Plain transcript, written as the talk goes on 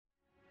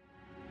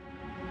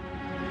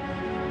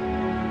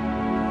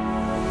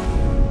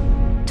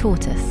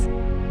Tortoise.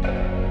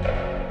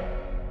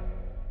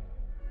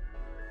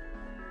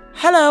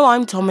 Hello,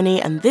 I'm Tomini,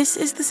 and this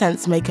is The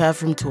Sense Maker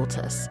from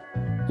Tortoise.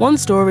 One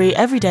story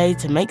every day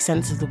to make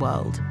sense of the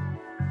world.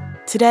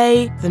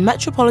 Today, the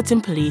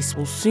Metropolitan Police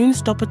will soon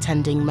stop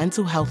attending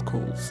mental health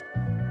calls.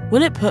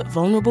 Will it put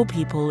vulnerable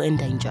people in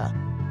danger?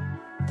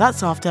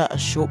 That's after a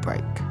short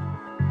break.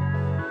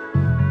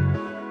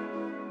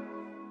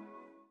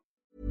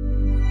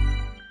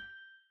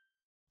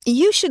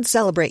 You should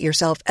celebrate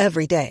yourself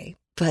every day,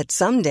 but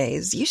some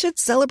days you should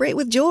celebrate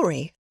with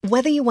jewelry.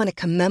 Whether you want to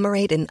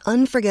commemorate an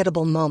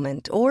unforgettable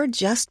moment or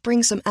just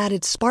bring some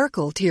added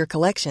sparkle to your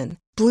collection,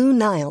 Blue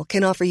Nile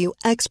can offer you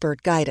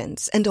expert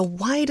guidance and a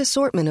wide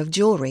assortment of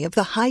jewelry of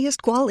the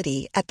highest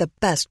quality at the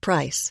best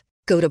price.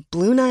 Go to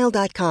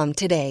BlueNile.com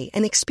today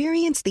and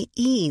experience the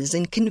ease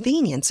and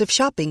convenience of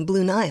shopping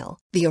Blue Nile,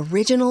 the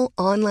original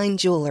online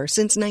jeweler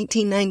since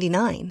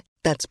 1999.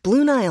 That's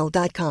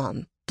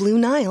BlueNile.com.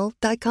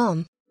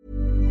 BlueNile.com.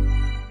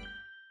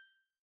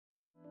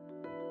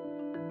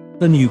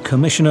 The new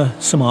commissioner,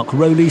 Sir Mark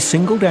Rowley,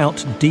 singled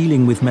out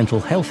dealing with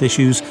mental health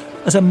issues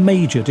as a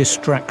major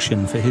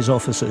distraction for his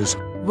officers.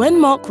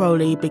 When Mark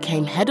Rowley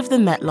became head of the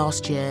Met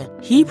last year,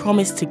 he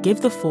promised to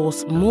give the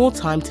force more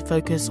time to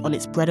focus on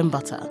its bread and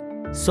butter,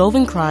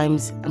 solving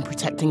crimes and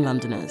protecting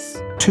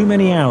Londoners. Too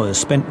many hours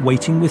spent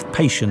waiting with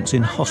patients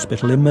in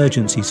hospital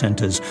emergency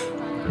centres.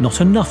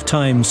 Not enough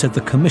time, said the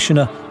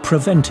commissioner,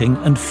 preventing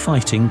and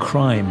fighting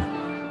crime.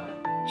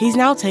 He's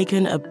now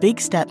taken a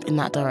big step in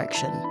that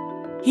direction.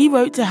 He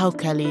wrote to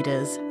healthcare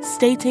leaders,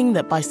 stating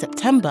that by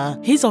September,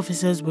 his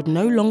officers would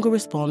no longer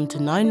respond to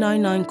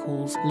 999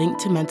 calls linked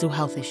to mental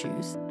health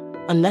issues,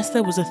 unless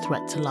there was a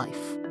threat to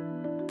life.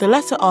 The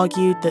letter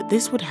argued that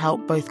this would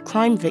help both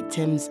crime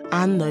victims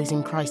and those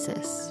in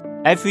crisis.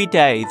 Every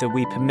day that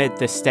we permit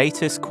the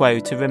status quo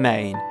to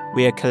remain,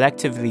 we are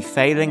collectively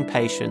failing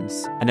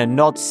patients and are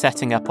not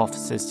setting up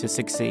officers to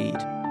succeed.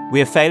 We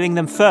are failing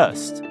them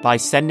first by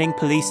sending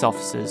police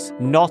officers,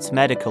 not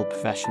medical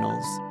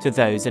professionals, to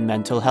those in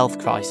mental health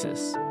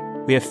crisis.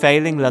 We are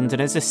failing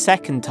Londoners a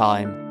second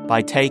time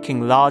by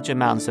taking large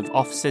amounts of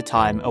officer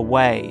time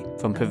away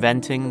from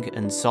preventing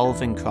and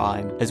solving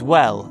crime, as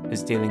well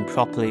as dealing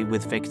properly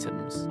with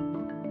victims.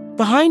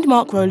 Behind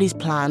Mark Rowley's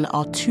plan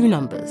are two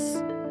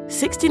numbers.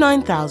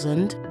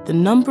 69,000, the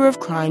number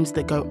of crimes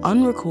that go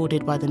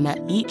unrecorded by the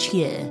Met each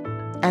year,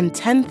 and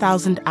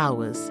 10,000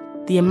 hours,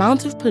 the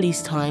amount of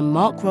police time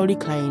Mark Rowley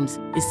claims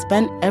is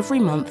spent every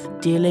month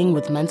dealing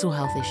with mental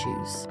health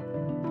issues.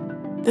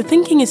 The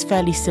thinking is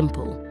fairly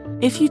simple.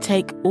 If you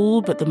take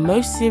all but the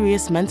most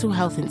serious mental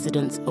health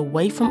incidents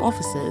away from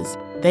officers,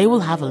 they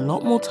will have a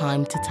lot more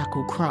time to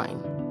tackle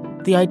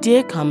crime. The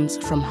idea comes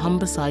from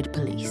Humberside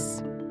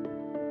Police.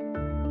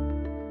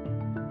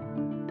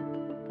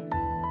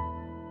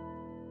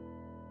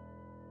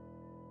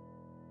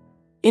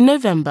 In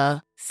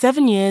November,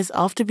 7 years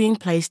after being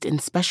placed in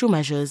special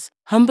measures,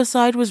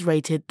 Humberside was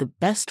rated the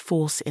best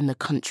force in the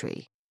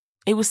country.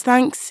 It was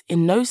thanks,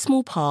 in no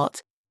small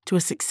part, to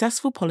a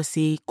successful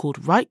policy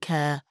called Right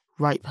Care,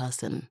 Right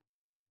Person.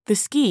 The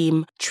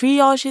scheme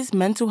triages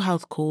mental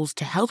health calls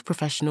to health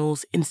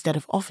professionals instead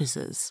of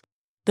officers.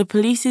 The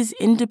police's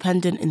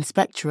independent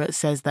inspectorate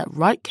says that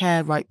Right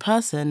Care, Right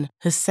Person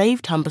has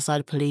saved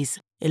Humberside Police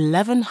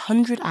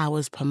 1,100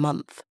 hours per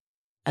month,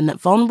 and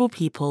that vulnerable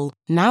people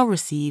now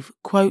receive,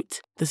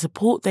 quote, the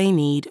support they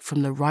need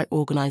from the right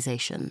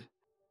organisation.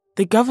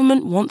 The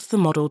government wants the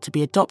model to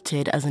be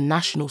adopted as a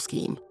national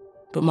scheme,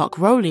 but Mark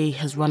Rowley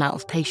has run out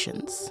of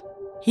patience.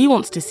 He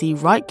wants to see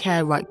Right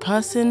Care, Right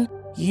Person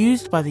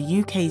used by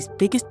the UK's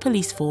biggest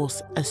police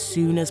force as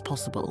soon as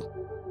possible.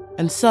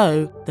 And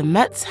so, the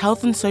Met's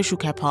health and social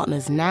care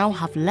partners now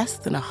have less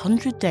than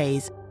 100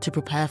 days to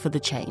prepare for the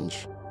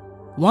change.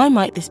 Why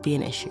might this be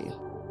an issue?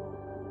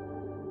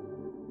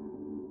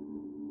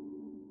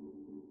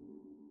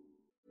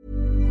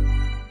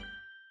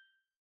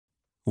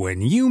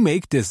 When you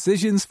make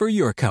decisions for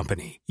your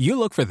company, you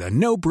look for the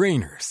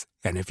no-brainers.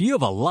 And if you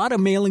have a lot of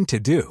mailing to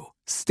do,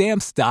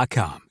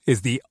 Stamps.com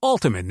is the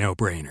ultimate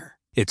no-brainer.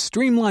 It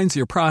streamlines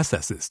your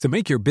processes to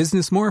make your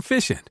business more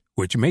efficient,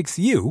 which makes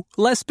you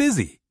less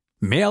busy.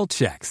 Mail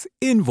checks,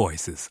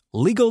 invoices,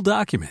 legal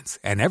documents,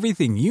 and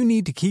everything you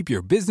need to keep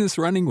your business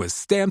running with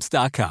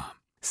Stamps.com.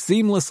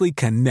 Seamlessly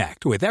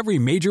connect with every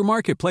major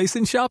marketplace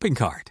and shopping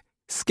cart.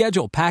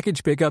 Schedule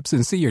package pickups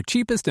and see your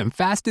cheapest and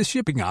fastest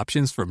shipping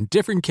options from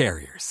different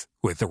carriers,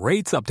 with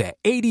rates up to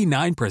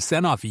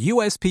 89% off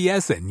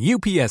USPS and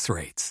UPS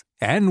rates.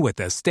 And with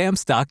the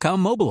Stamps.com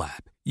mobile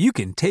app, you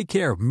can take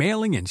care of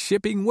mailing and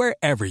shipping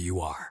wherever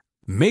you are.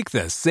 Make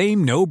the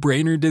same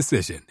no-brainer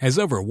decision as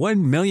over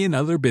 1 million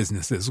other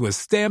businesses with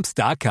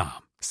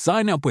Stamps.com.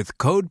 Sign up with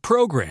code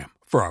PROGRAM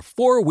for a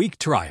 4-week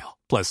trial,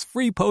 plus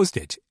free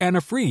postage and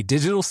a free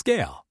digital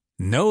scale.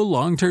 No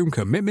long-term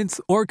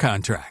commitments or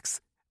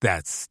contracts.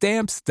 That's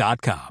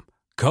Stamps.com.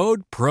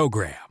 Code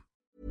PROGRAM.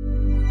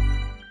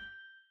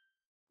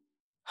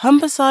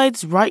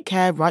 Humberside's Right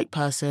Care, Right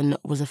Person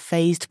was a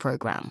phased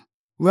programme,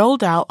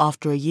 rolled out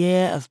after a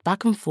year of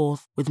back and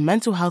forth with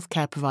mental health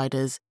care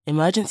providers,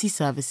 emergency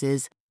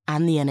services,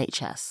 and the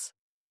NHS.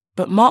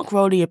 But Mark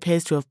Rowley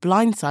appears to have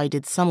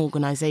blindsided some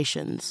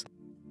organisations.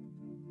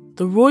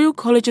 The Royal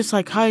College of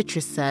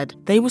Psychiatrists said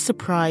they were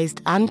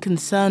surprised and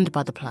concerned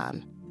by the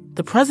plan.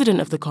 The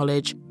president of the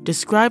college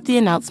described the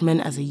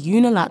announcement as a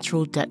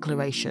unilateral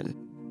declaration.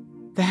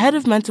 The head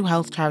of mental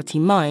health charity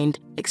Mind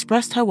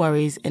expressed her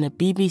worries in a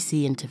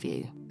BBC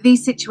interview.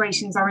 These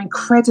situations are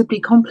incredibly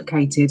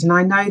complicated, and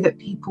I know that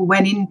people,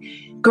 when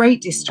in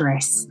great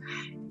distress,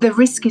 the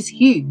risk is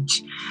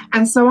huge.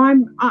 And so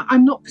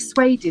I'm not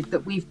persuaded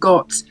that we've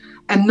got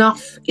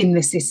enough in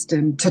the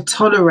system to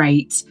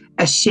tolerate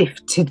a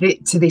shift to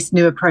this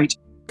new approach.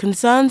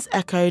 Concerns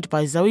echoed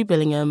by Zoe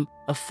Billingham,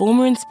 a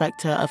former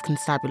inspector of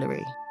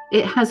constabulary.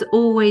 It has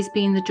always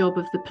been the job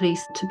of the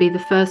police to be the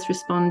first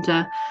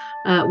responder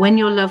when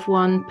your loved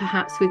one,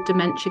 perhaps with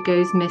dementia,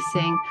 goes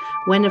missing,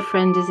 when a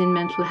friend is in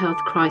mental health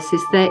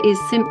crisis. There is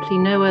simply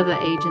no other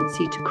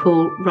agency to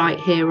call right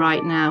here,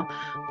 right now,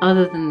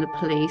 other than the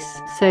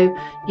police. So,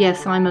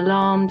 yes, I'm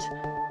alarmed.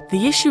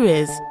 The issue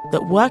is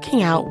that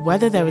working out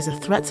whether there is a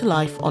threat to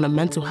life on a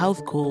mental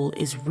health call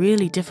is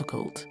really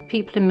difficult.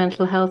 People in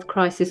mental health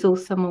crisis or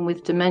someone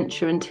with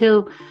dementia,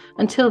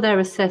 until they're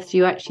assessed,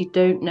 you actually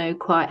don't know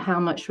quite how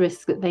much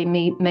risk that they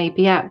may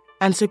be at.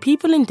 And so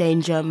people in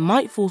danger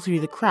might fall through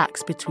the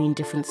cracks between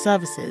different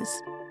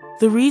services.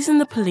 The reason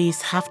the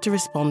police have to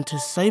respond to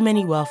so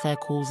many welfare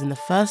calls in the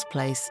first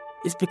place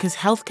is because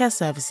healthcare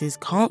services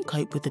can't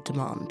cope with the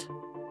demand.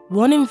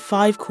 1 in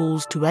 5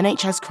 calls to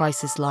NHS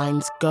crisis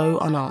lines go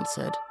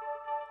unanswered.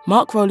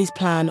 Mark Rowley's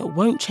plan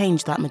won't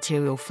change that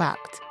material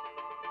fact.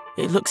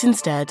 It looks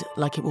instead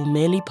like it will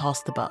merely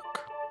pass the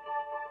buck.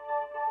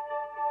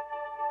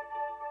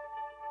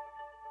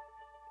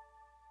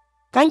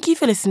 Thank you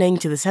for listening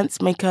to The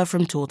Sensemaker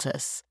from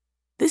Tortoise.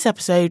 This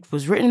episode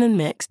was written and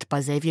mixed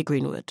by Xavier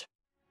Greenwood.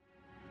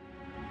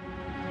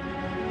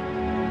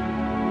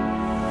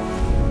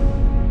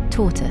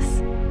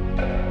 Tortoise.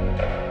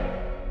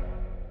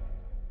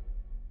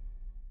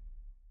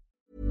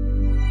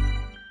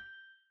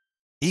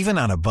 Even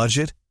on a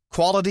budget,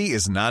 quality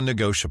is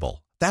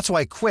non-negotiable. That's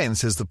why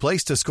Quince is the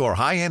place to score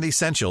high-end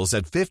essentials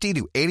at 50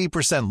 to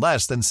 80%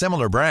 less than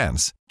similar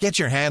brands. Get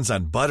your hands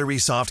on buttery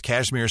soft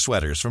cashmere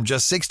sweaters from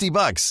just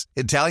 $60,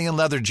 Italian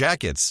leather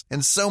jackets,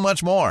 and so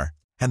much more.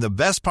 And the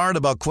best part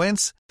about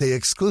Quince, they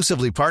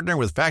exclusively partner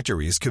with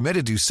factories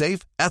committed to safe,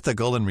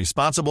 ethical, and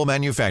responsible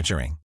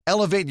manufacturing.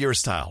 Elevate your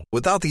style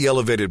without the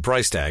elevated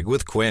price tag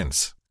with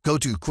Quince. Go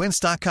to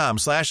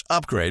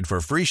quince.com/upgrade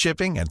for free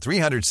shipping and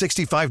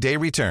 365-day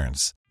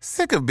returns.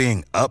 Sick of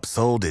being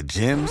upsold at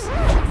gyms?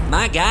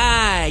 My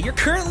guy, you're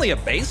currently a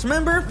base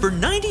member. For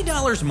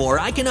 $90 more,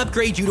 I can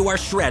upgrade you to our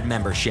Shred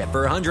membership.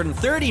 For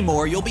 $130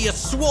 more, you'll be a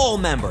Swole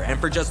member. And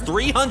for just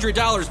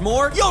 $300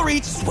 more, you'll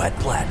reach Sweat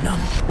Platinum.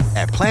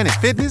 At Planet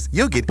Fitness,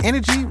 you'll get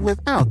energy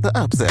without the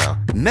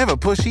upsell. Never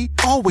pushy,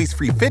 always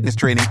free fitness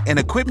training and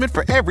equipment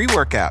for every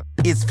workout.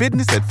 It's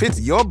fitness that fits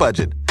your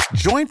budget.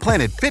 Join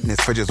Planet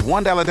Fitness for just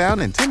 $1 down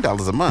and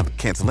 $10 a month.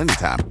 Cancel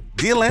anytime.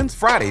 Deal ends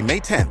Friday, May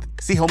 10th.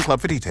 See Home Club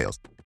for details.